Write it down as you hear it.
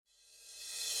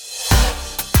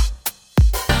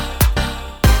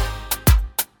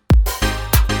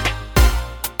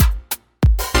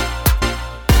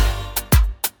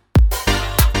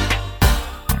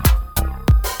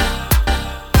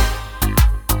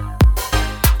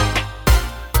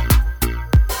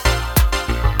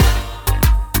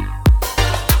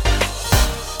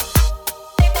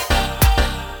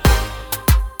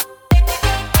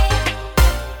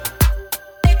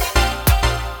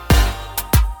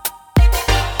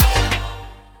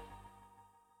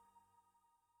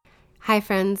Hi,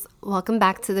 friends. Welcome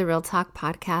back to the Real Talk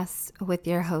podcast with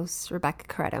your host, Rebecca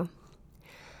Corretto.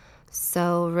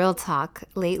 So, real talk.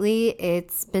 Lately,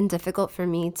 it's been difficult for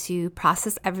me to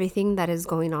process everything that is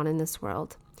going on in this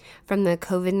world. From the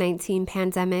COVID-19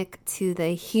 pandemic to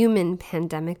the human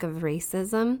pandemic of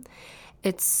racism.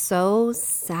 It's so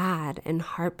sad and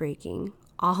heartbreaking,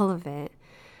 all of it.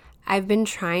 I've been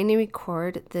trying to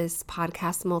record this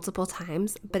podcast multiple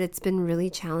times, but it's been really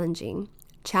challenging.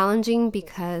 Challenging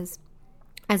because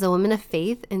as a woman of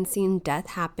faith and seeing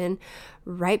death happen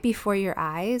right before your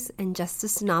eyes and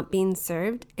justice not being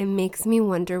served, it makes me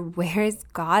wonder, where is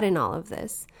God in all of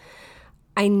this?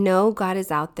 I know God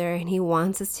is out there and He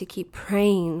wants us to keep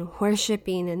praying,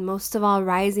 worshiping, and most of all,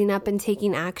 rising up and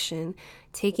taking action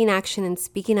and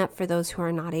speaking up for those who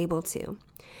are not able to.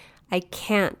 I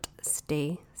can't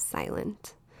stay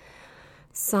silent.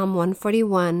 Psalm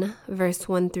 141, verse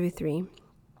 1 through 3.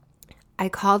 I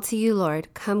call to you,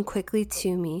 Lord, come quickly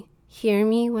to me. Hear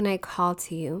me when I call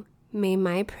to you. May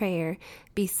my prayer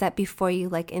be set before you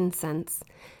like incense.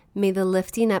 May the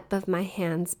lifting up of my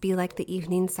hands be like the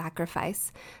evening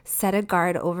sacrifice. Set a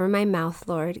guard over my mouth,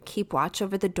 Lord. Keep watch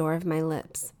over the door of my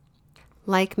lips.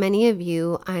 Like many of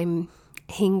you, I'm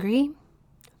angry,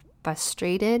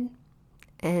 frustrated,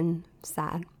 and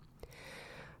sad.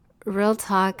 Real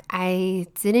talk, I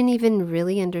didn't even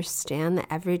really understand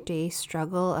the everyday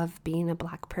struggle of being a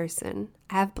Black person.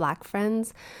 I have Black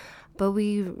friends, but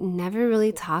we never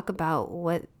really talk about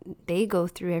what they go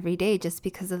through every day just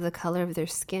because of the color of their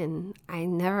skin. I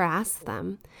never ask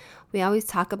them. We always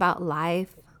talk about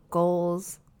life,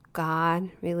 goals,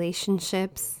 God,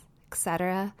 relationships,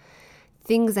 etc.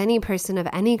 Things any person of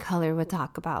any color would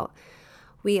talk about.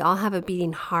 We all have a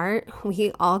beating heart.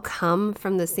 We all come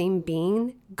from the same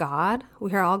being, God.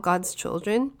 We are all God's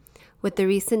children. With the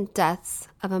recent deaths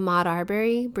of Ahmaud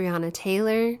Arbery, Breonna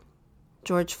Taylor,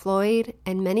 George Floyd,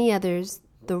 and many others,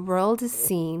 the world is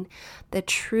seeing the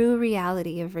true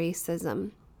reality of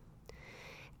racism.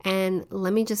 And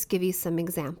let me just give you some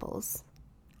examples.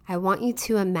 I want you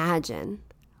to imagine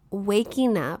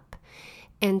waking up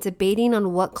and debating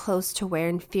on what clothes to wear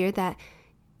in fear that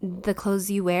the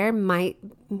clothes you wear might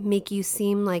make you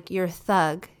seem like you're a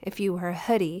thug if you wear a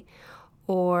hoodie,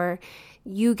 or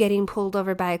you getting pulled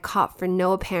over by a cop for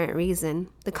no apparent reason,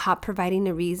 the cop providing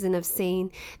a reason of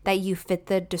saying that you fit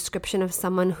the description of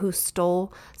someone who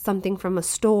stole something from a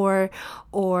store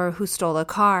or who stole a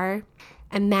car.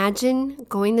 Imagine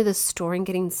going to the store and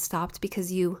getting stopped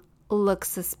because you look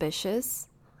suspicious.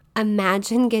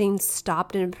 Imagine getting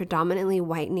stopped in a predominantly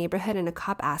white neighborhood and a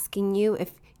cop asking you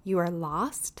if you are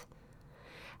lost.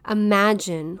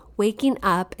 Imagine waking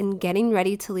up and getting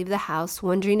ready to leave the house,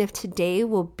 wondering if today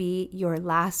will be your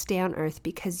last day on earth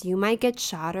because you might get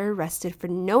shot or arrested for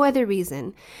no other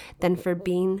reason than for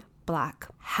being Black.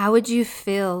 How would you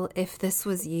feel if this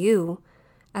was you?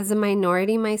 As a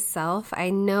minority myself,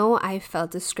 I know I felt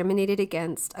discriminated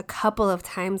against a couple of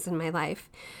times in my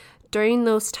life. During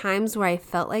those times where I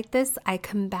felt like this, I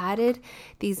combated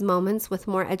these moments with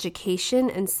more education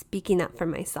and speaking up for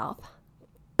myself.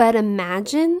 But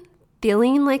imagine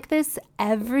feeling like this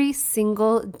every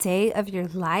single day of your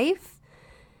life.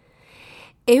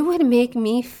 It would make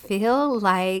me feel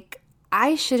like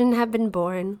I shouldn't have been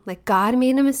born, like God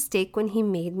made a mistake when He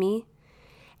made me.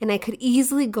 And I could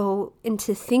easily go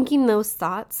into thinking those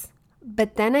thoughts,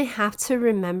 but then I have to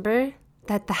remember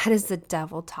that that is the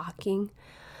devil talking.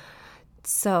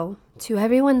 So, to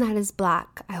everyone that is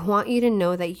Black, I want you to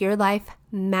know that your life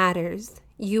matters.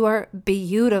 You are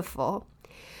beautiful.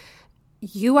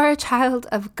 You are a child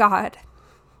of God.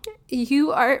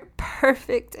 You are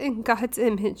perfect in God's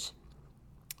image.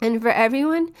 And for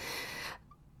everyone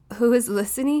who is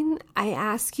listening, I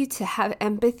ask you to have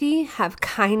empathy, have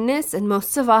kindness, and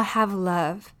most of all, have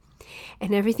love.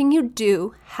 And everything you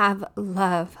do, have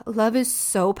love. Love is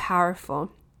so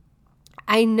powerful.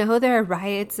 I know there are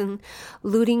riots and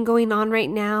looting going on right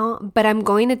now, but I'm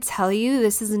going to tell you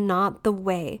this is not the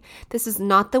way. This is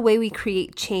not the way we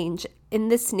create change. In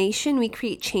this nation, we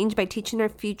create change by teaching our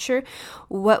future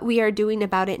what we are doing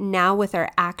about it now with our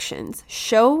actions.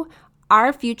 Show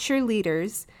our future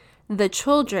leaders, the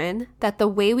children, that the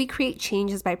way we create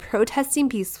change is by protesting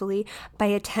peacefully, by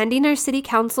attending our city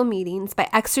council meetings, by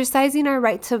exercising our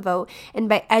right to vote, and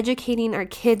by educating our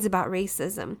kids about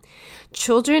racism.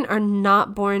 Children are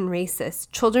not born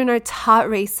racist. Children are taught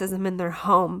racism in their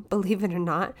home, believe it or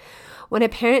not. When a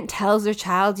parent tells their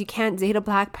child you can't date a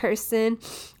Black person,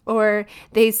 or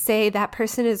they say that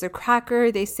person is a cracker,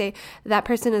 they say that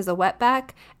person is a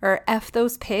wetback, or F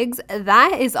those pigs,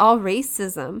 that is all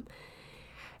racism.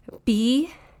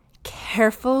 Be careful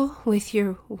careful with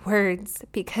your words,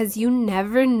 because you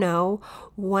never know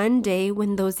one day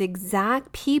when those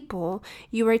exact people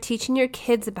you are teaching your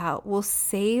kids about will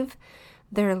save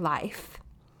their life.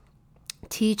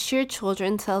 Teach your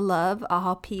children to love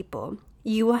all people.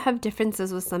 You will have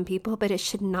differences with some people, but it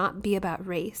should not be about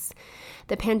race.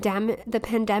 The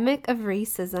pandemic of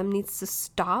racism needs to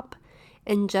stop,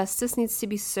 and justice needs to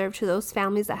be served to those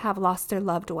families that have lost their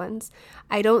loved ones.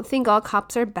 I don't think all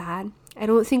cops are bad. I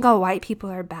don't think all white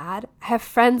people are bad. I have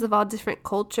friends of all different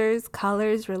cultures,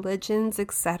 colors, religions,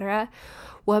 etc.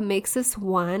 What makes us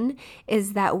one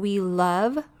is that we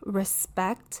love,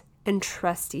 respect, and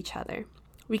trust each other.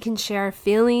 We can share our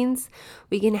feelings.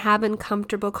 We can have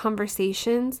uncomfortable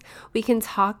conversations. We can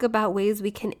talk about ways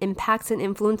we can impact and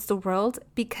influence the world,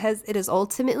 because it is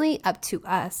ultimately up to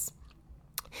us.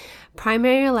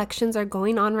 Primary elections are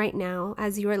going on right now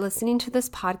as you are listening to this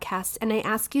podcast, and I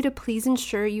ask you to please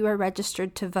ensure you are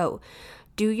registered to vote.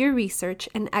 Do your research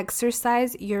and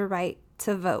exercise your right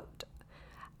to vote.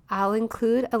 I'll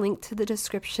include a link to the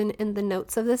description in the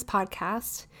notes of this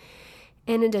podcast.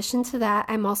 In addition to that,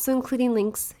 I'm also including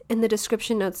links in the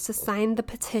description notes to sign the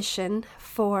petition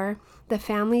for the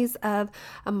families of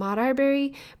Ahmaud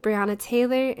Arbery, Breonna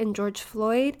Taylor, and George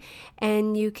Floyd.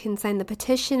 And you can sign the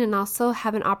petition and also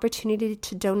have an opportunity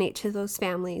to donate to those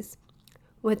families.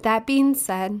 With that being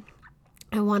said,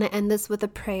 I want to end this with a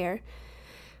prayer.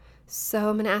 So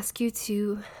I'm going to ask you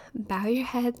to bow your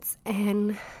heads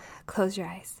and close your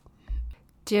eyes.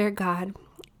 Dear God,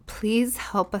 please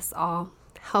help us all.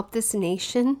 Help this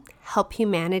nation, help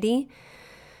humanity.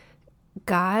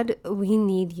 God, we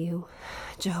need you.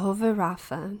 Jehovah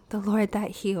Rapha, the Lord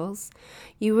that heals.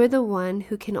 You are the one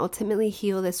who can ultimately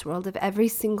heal this world of every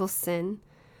single sin.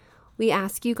 We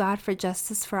ask you, God, for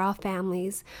justice for all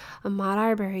families. Ahmaud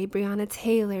Arbery, Breonna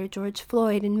Taylor, George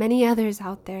Floyd, and many others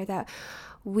out there that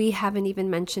we haven't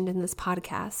even mentioned in this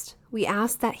podcast. We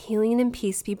ask that healing and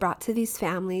peace be brought to these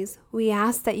families. We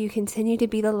ask that you continue to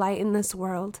be the light in this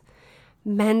world.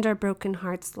 Mend our broken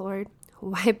hearts, Lord.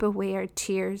 Wipe away our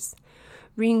tears.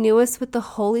 Renew us with the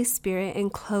Holy Spirit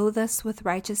and clothe us with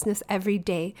righteousness every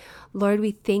day. Lord,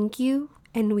 we thank you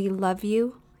and we love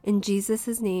you. In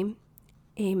Jesus' name,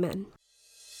 amen.